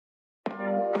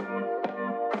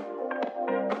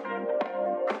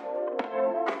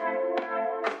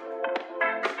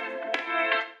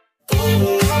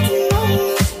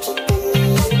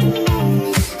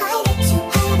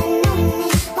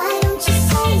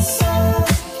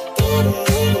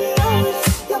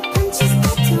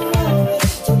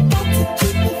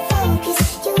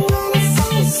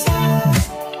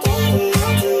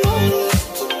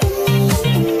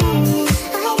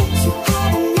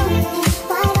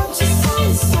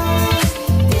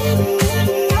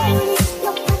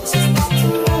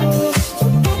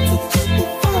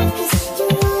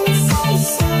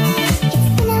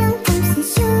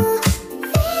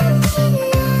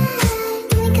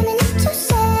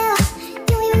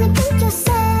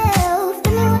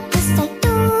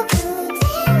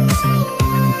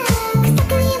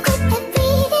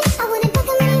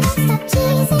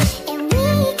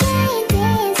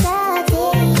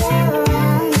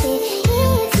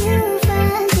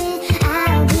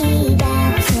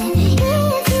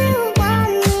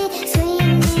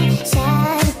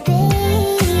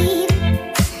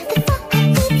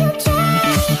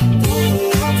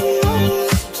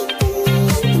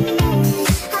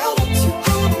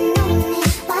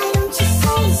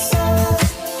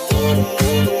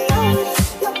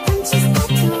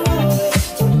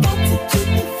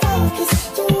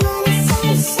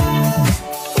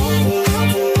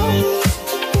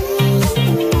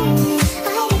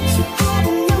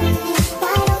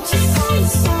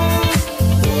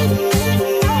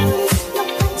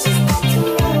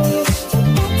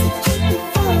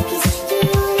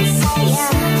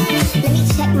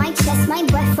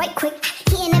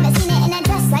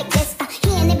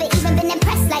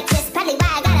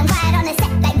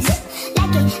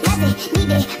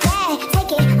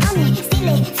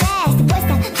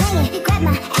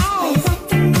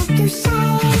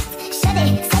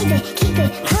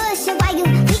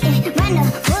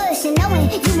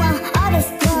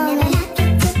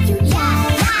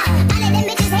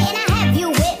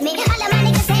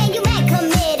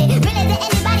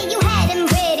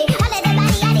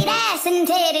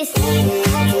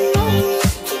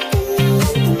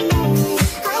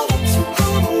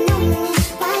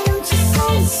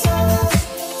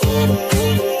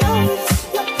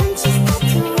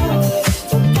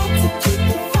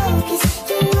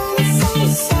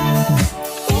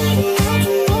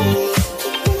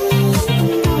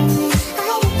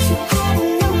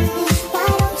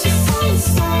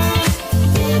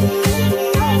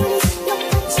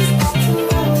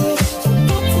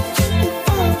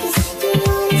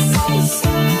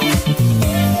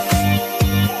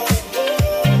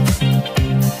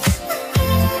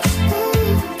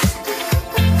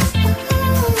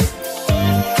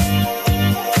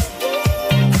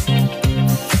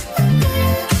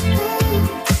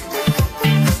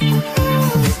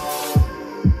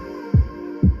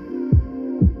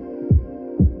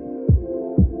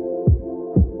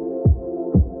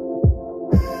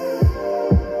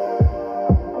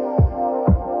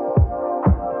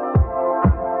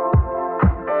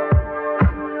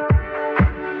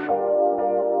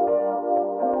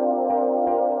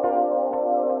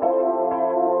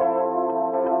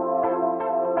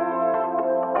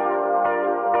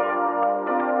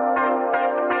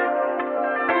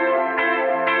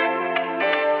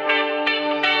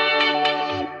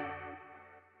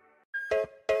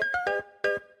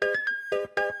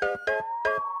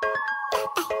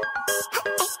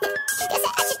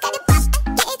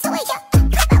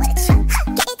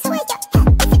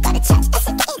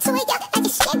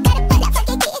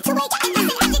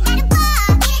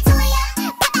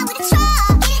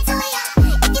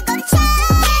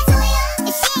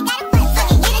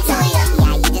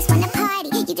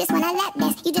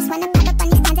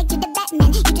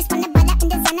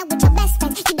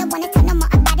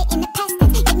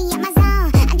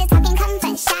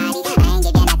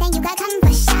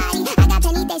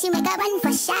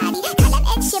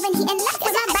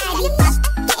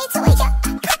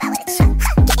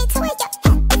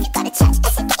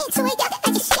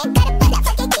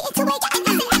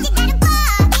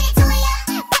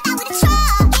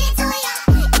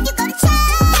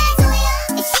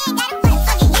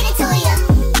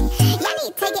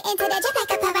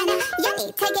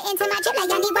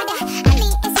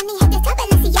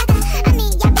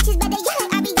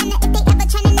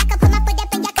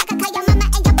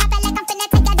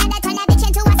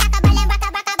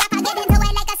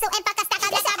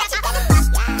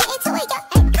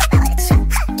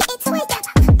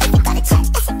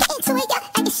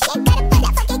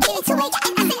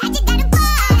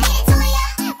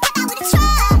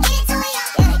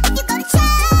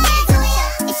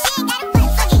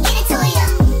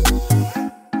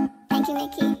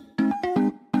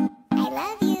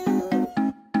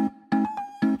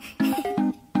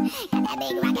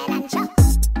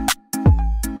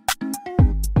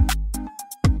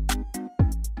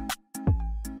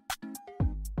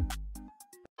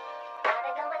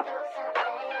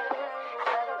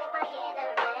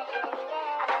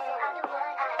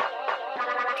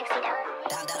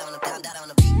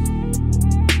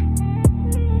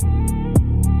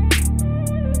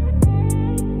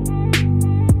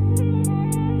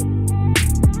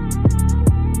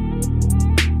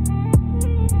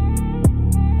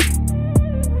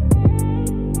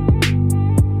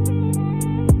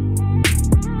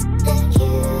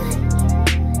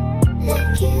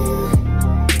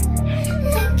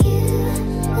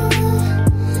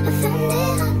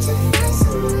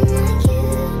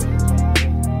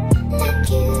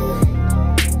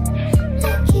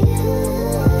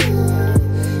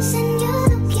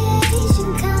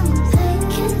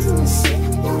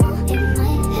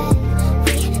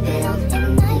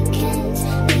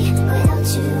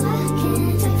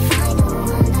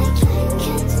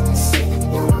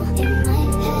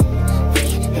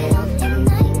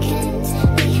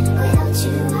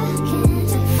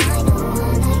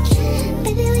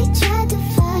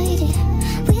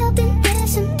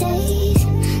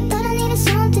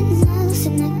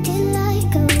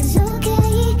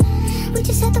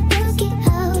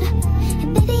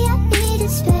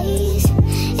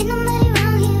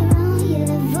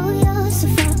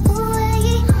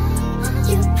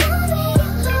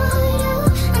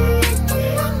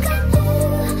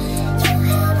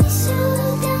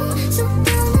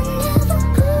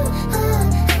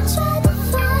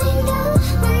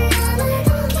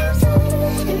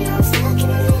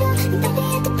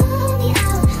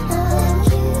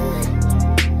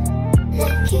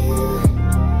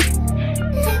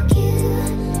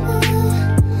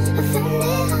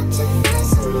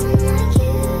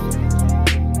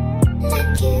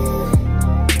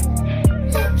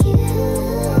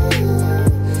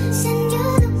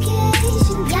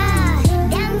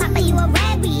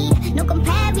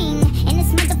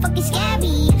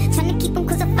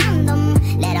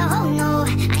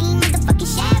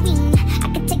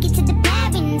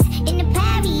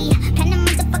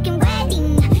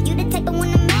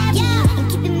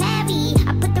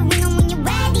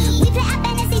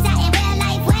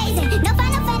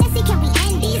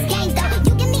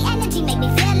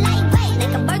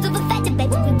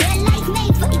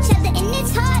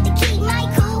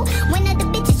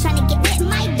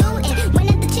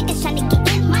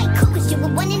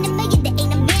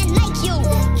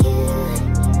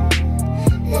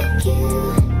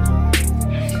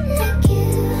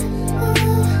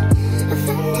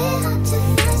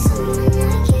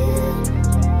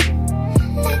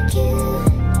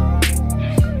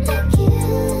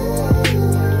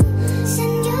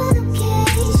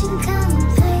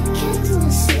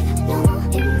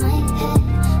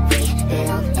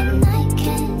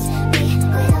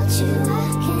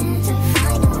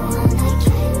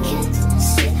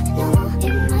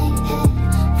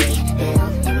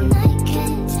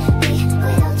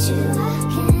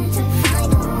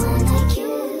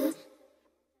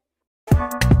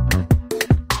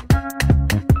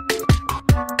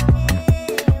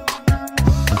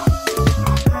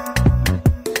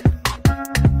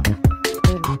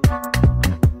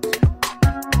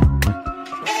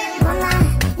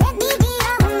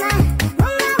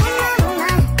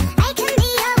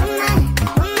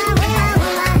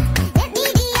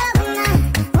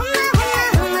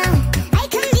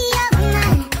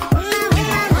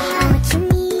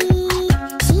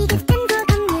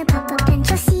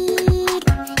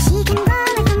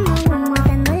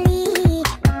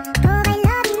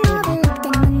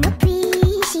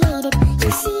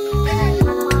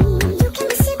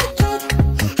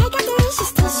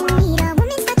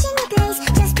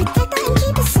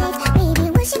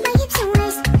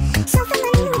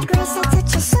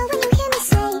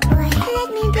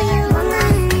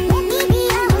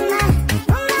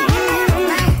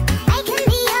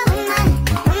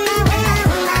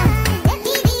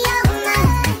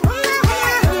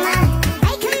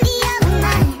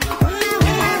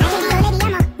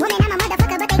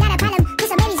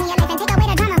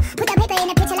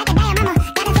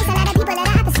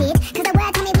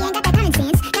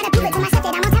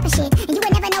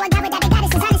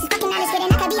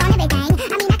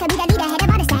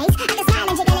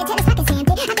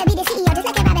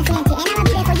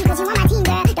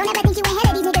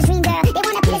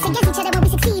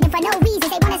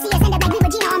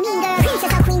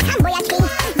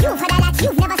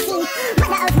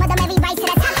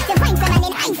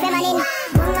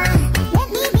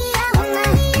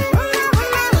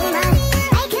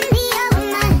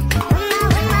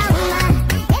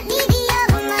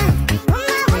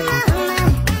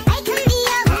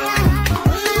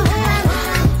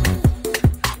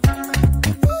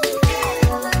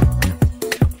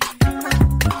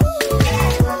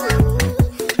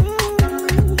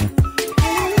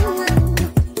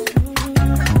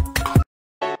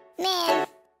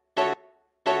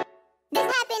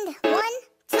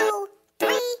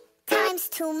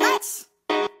bitch.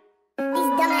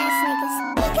 These dumbass niggas.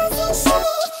 Because ain't shit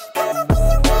come up in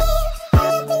your way,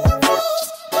 all up in your face.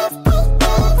 It's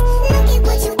payback. Look at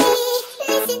what you did.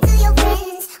 Listen to your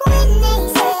friends when they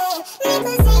say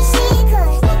niggas ain't shit.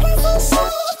 Cause niggas ain't shit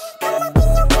come up in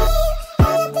your way,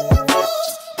 all up in your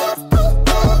face. It's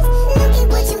payback. Look at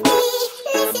what you did.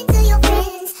 Listen to your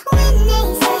friends when they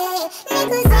say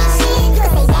niggas ain't shit.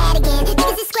 Cause they mad again.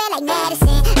 Niggas is square like Madison.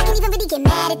 I can't even really get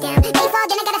mad at them. They fall,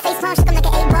 then I got a face palm, shook 'em like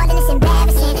an 8-ball, and it's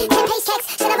embarrassing. 10-page text,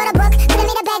 should I wrote a book? Could've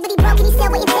made a bag, but he broke and he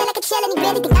still waiting till I could chill, and he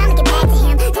really think I'ma get back to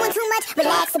him. Doing too much,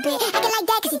 relax a bit. Acting like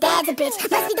that cause your dad's a bitch.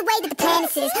 Must be the way that the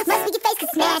planet is. Must be your face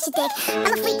could smash your dick.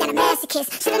 I'm a freak, not a masochist.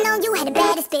 Should've known you had the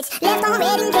baddest bitch. Left on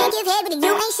red and can't give head with it.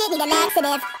 You ain't shit, need a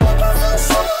laxative. Because ain't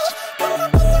shit come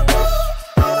up in your way,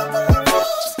 all up in your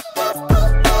face. It's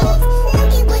payback.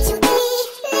 Look at what you did.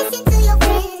 Listen to your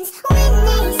friends when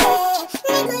they say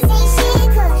niggas ain't shit.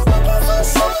 Cause niggas ain't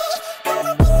shit come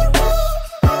up in your way,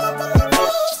 all up in your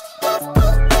face. It's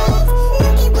payback.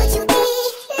 Look at what you did.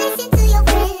 Listen to your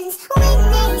friends when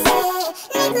they say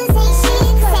niggas ain't shit.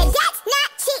 Say that's not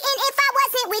cheating if I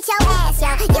wasn't with your ass,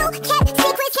 yo. You kept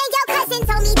secrets and your cousin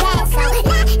told me that. So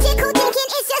logical thinking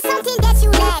is just something that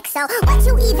you lack. So what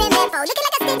you even meant for? Looking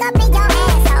like a stick up in your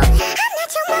ass. So I'm not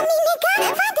your mommy, nigga.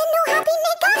 Find a new hobby,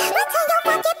 nigga. Return your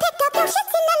phone, get picked up, your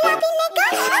shit's in the lobby, nigga.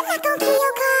 I'm not gon' kill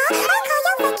your car. I'll call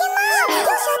your fucking mom.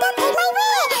 You should've paid my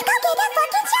rent. Go get a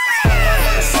fucking job.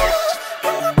 Shit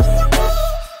come up in your way,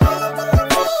 all up in your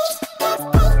face. It's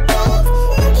payback.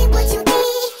 Look at what you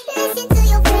did. Listen to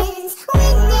your friends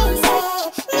when they say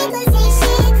niggas ain't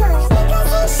shit. Cause niggas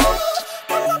ain't shit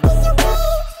come up in your way,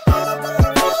 all up in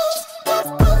your face. It's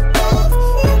payback.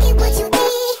 Look at what you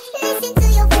did. Listen to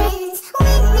your friends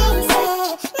when they say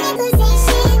niggas ain't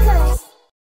shit. Cause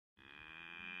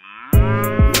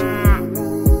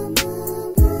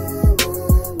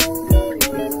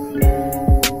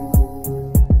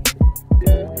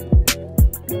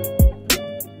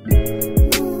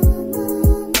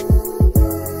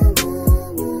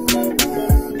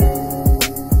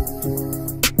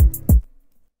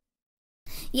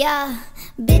yeah,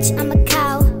 bitch, I'm a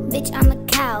cow, bitch, I'm a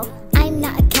cow. I'm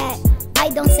not a cat, I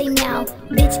don't say meow.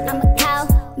 Bitch, I'm a cow,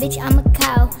 bitch, I'm a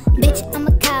cow. Bitch, I'm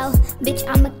a cow, bitch,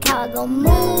 I'm a cow. I go moo,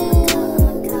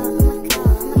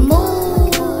 moo, moo,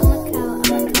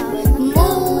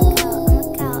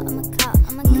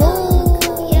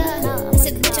 yeah. I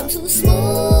said, bitch, I'm too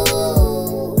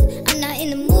smooth. I'm not in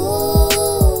the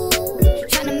mood.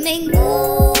 Tryna make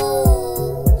moves,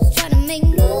 tryna make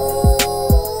moves.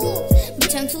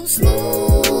 Bitch, I'm too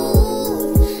smooth.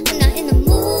 I'm not in the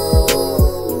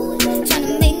mood.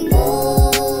 Tryna make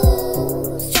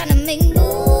moves, tryna make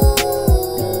moves.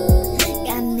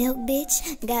 Got milk, bitch.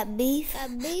 Got beef.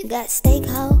 Got steak,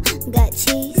 ho. Got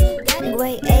cheese.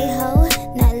 Great A-ho.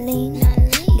 Not lean.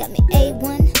 Got me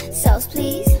A1. Sauce,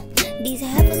 please. These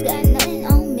heifers got nothing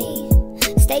on me.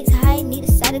 Steaks high. Need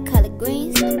a side of collard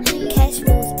greens. Cash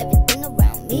rules everything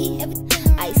around me.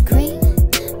 Ice cream.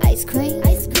 Ice cream.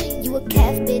 You a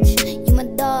calf, bitch, you my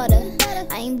daughter.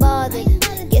 I ain't bothered,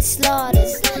 get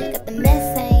slaughtered. Got the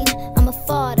methane, I'm a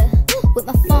fodder. With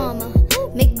my farmer,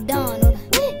 McDonald.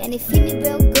 And they feed me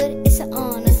real good, it's an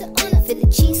honor. Philly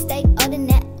cheesesteak, all in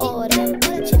that order.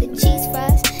 Chili cheese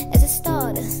fries as a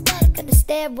starter. Got the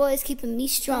steroids keeping me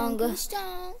stronger.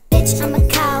 Bitch, I'm a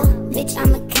cow, bitch,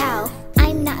 I'm a cow.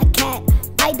 I'm not a cat,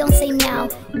 I don't say meow.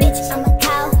 Bitch, I'm a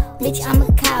cow, bitch, I'm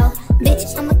a cow.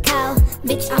 Bitch, I'm a cow,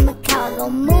 bitch, I'm a cow. I go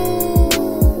moo,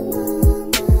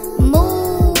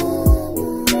 moo,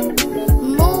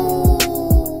 moo,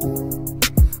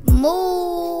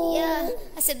 moo. Yeah,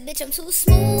 I said, bitch, I'm too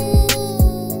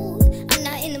smooth. I'm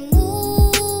not in the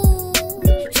mood.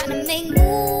 Tryna make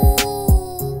moves,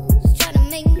 tryna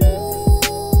make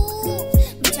moves.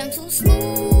 Bitch, I'm too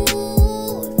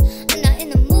smooth. I'm not in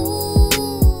the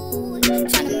mood.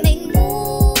 Tryna make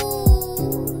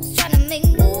moves, tryna make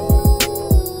moves.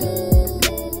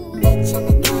 Bitch, I'm a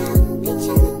cow, bitch,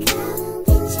 I'm a cow,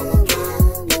 bitch, I'm a cow,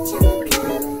 bitch, I'm a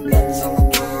cow, bitch, I'm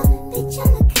a cow, bitch,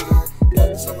 I'm a cow,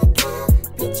 bitch, I'm a cow,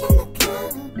 bitch, I'm a cow,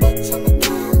 bitch, I'm a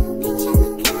cow, bitch, I'm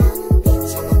a cow,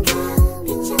 bitch, I'm a cow,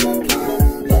 bitch, I'm a cow,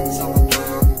 bitch, I'm a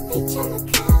cow, bitch, I'm a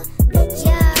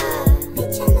cow,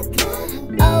 bitch, I'm a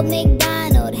cow. Old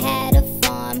MacDonald had a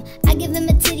farm. I give him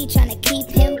a titty tryna keep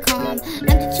him calm.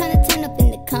 I'm just tryna turn up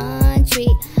in the country.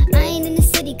 I ain't in the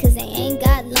city cause they ain't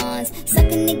got lawns. Suck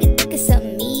a nigga dick or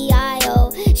something,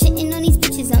 E-I-O. Shitting on these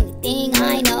bitches, only thing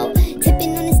I know.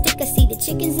 Tipping on his dick, I see the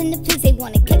chickens in the pigs. They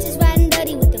wanna catch us riding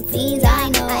dirty with them fiends, I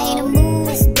know. I ain't a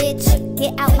moose, bitch,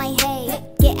 get out my hay.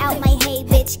 Get out my hay,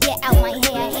 bitch, get out my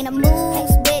hay. I ain't a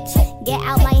moose, bitch, get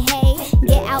out my hay.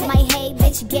 Get out my hay, hay,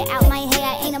 bitch. Get out my hay,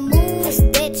 I ain't a moose,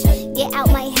 bitch. Get out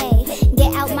my hay,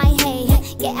 get out my hay,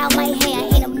 get out my hay, I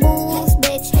ain't a moose,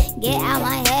 bitch. Get out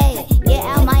my hay, get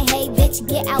out my hay, bitch.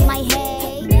 Get out my hay.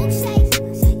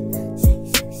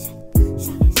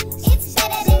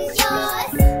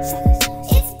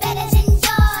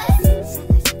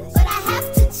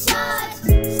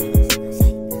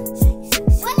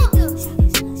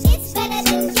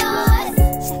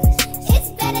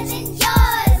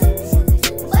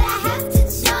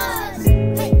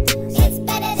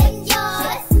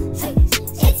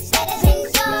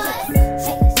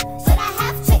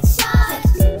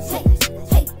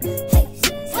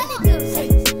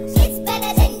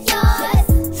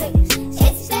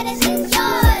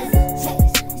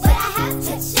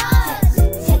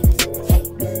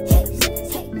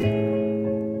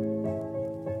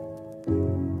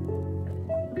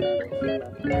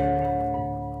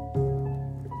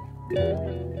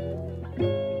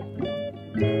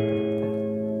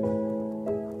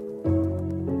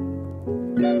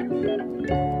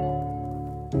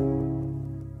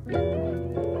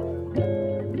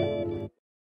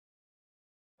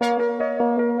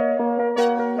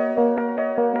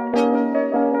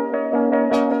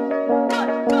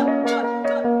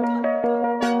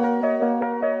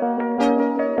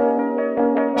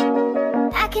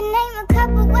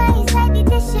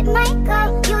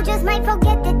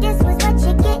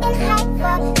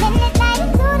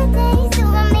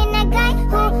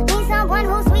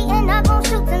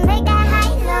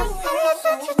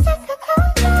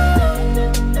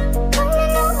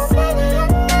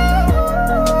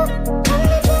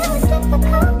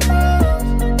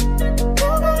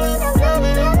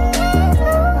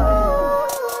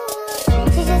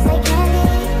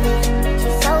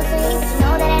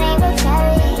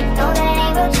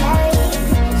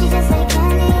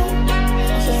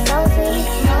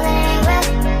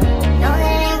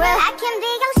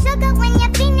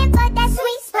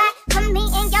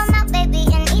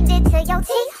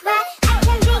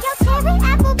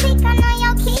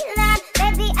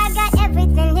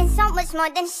 More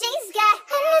than she's got,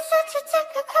 and it's such a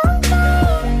typical thing.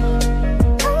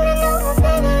 Coming over,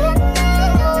 baby, and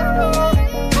I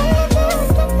do is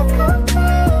difficult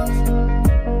things.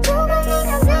 You gon' need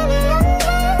a baby,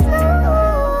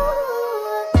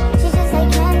 and she's just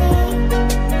like candy.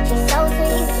 She's so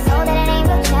sweet, know that it ain't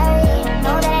real cherry,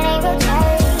 know that it ain't real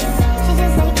cherry. She's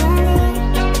just like candy.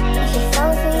 She's so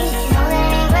sweet, know that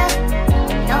it ain't real,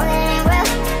 know that it ain't real.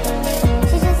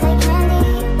 She's just like candy.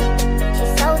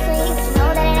 She's so sweet. Know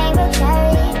that it ain't real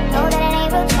cherry, know that it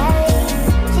ain't real cherry.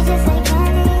 She's just like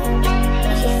candy,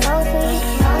 and she's so sweet.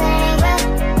 Know that it ain't real,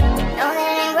 know that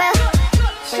it ain't real.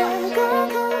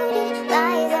 Sugar-coated,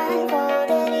 lies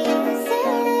unfolded, you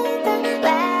silly the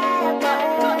rapper.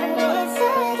 It's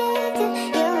addictive,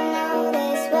 you know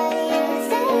this, but you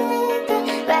silly the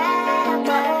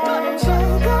rapper.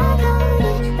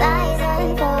 Sugar-coated, lies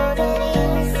unfolded, you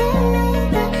silly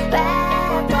the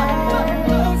rapper.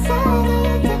 It's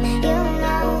addictive, you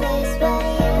know this, but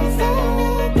you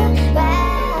silly the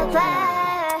rapper.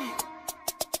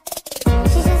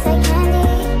 She's just like candy,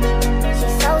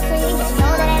 she's so sweet.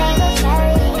 Know that it ain't real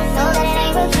cherry, know that it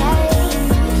ain't real cherry.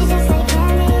 She's just like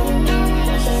candy,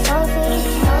 she's so sweet.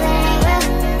 Know that it ain't real,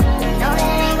 know that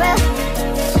it ain't real.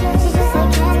 She's just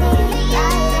like candy, she's so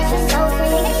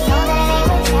sweet. Know that it ain't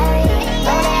real cherry,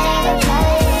 know that it ain't real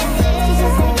cherry. She's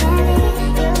just like candy,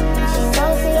 she's so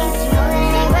sweet. Know that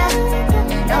it ain't real,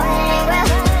 know that it ain't real.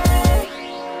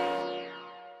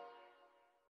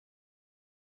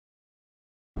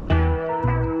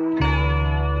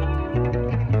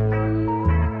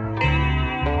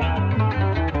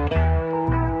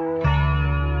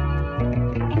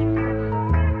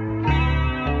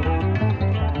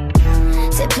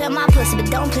 Said play with my pussy, but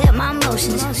don't play with my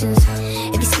emotions.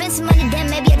 If you spend some money, then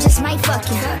maybe I just might fuck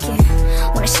you.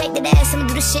 Wanna shake that ass, I'ma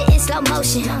do the shit in slow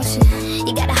motion.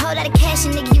 You got a whole lot of cash,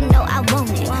 and nigga, you know I want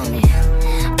it.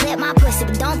 Play with my pussy,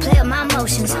 but don't play with my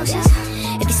emotions.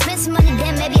 If you spend some money,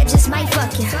 then maybe I just might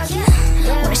fuck you.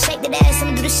 Wanna shake that ass,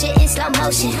 I'ma do the shit in slow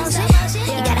motion.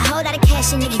 You got a whole lot of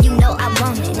cash, and nigga, you know I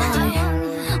want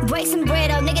it. Break some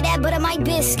bread, oh nigga, that butter my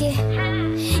biscuit.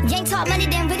 You ain't talk money,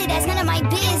 then really that's none of my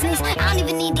business. I don't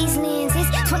even need these lenses.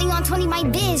 20 on 20 my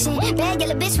vision. Bad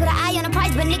yellow bitch with an eye on the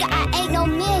price, but nigga I ain't no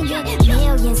million.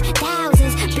 Millions,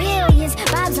 thousands, billions.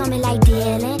 Bobs on me like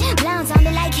Dylan, blondes on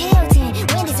me like Hilton,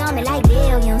 Wendy's on me like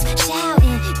billions.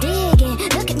 Shouting, digging,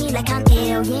 look at me like I'm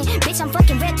alien. Bitch, I'm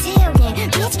fucking reptilian.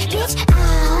 Bitch,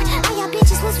 all y'all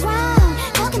bitches was wrong.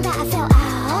 Talking about I fell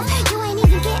off, you ain't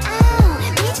even get on.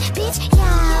 Bitch,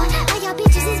 y'all, all y'all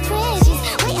bitches is precious.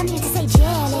 Wait, I need to say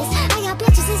jealous. All y'all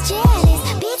bitches is jealous.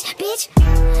 Bitch,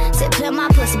 play with my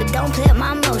pussy, but don't play with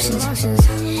my emotions.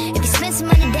 If you spend some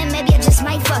money, then maybe I just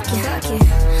might fuck you.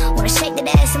 Wanna shake that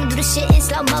ass, I'ma do the shit in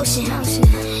slow motion.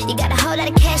 You got a whole lot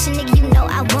of cash, and nigga, you know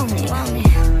I want it.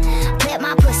 Play with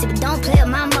my pussy, but don't play with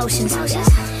my emotions.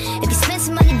 If you spend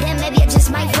some money, then maybe I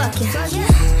just might fuck you.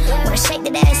 Wanna shake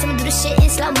that ass, I'ma do the shit in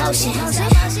slow motion.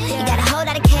 You got a whole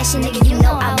lot of cash, and nigga, you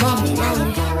know I want it.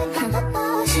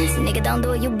 Nigga, don't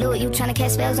do it, you blew it. You tryna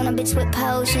cast spells on a bitch with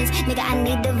potions. Nigga, I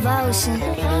need devotion.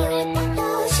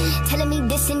 Telling me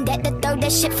this and that, the third,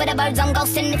 that shit for the birds on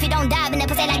ghosting. If you don't dive in the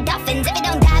pussy like dolphins, if you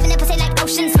don't dive in the pussy like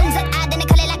oceans, swings that eye, then they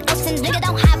call it like oceans. Nigga,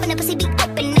 don't hide when the pussy be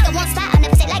open. Nigga, won't spot on the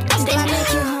pussy like oceans. I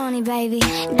make you horny, baby.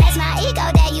 That's my ego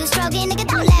that you stroking. Nigga,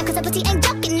 don't laugh, cause the pussy ain't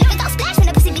joking. Nigga, don't splash when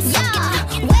the pussy be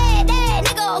soaking. Where that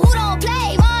nigga who don't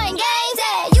play mind games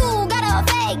at? You got a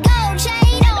fake gold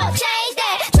chain, or change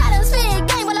that. Try to spit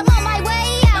game while I'm on my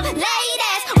way out.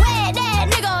 Ladies, where that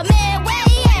nigga, man, where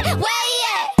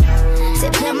at? Say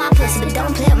play with my pussy, but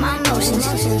don't play with my emotions.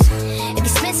 If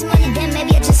you spend some money, then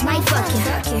maybe I just might fuck you.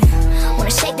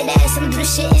 Wanna shake that ass, I'ma do the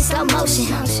shit in slow motion.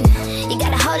 You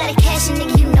got a whole lot of cash, and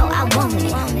nigga, you know I want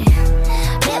it.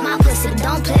 Play with my pussy, but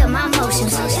don't play with my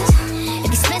emotions. If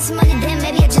you spend some money, then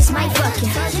maybe I just might fuck you.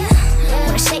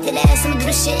 Wanna shake that ass, I'ma do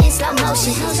the shit in slow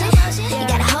motion. You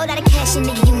got a whole lot of cash, and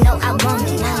nigga, you know I want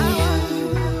it.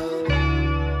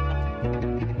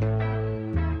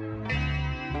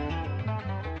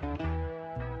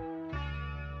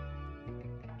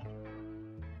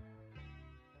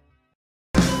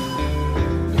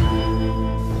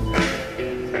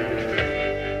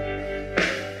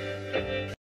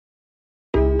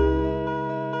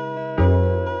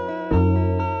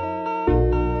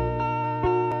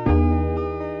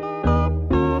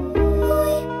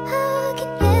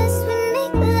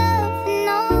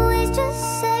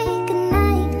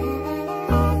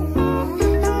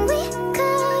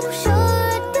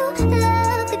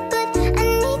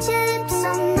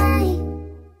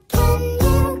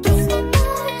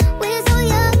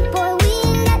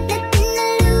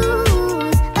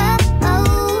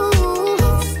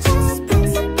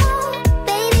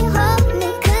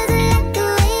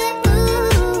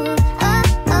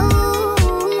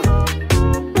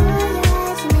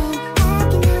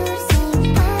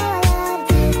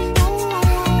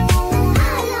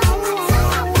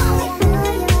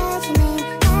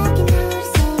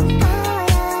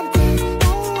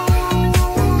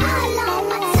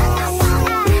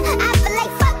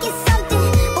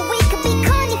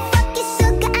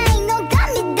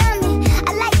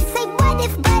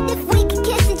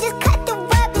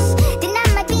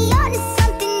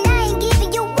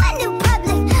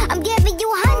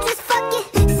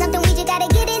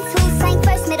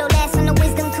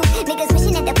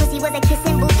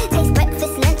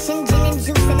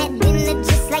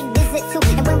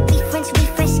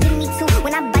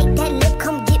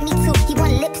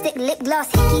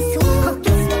 Gloss, hickeys too.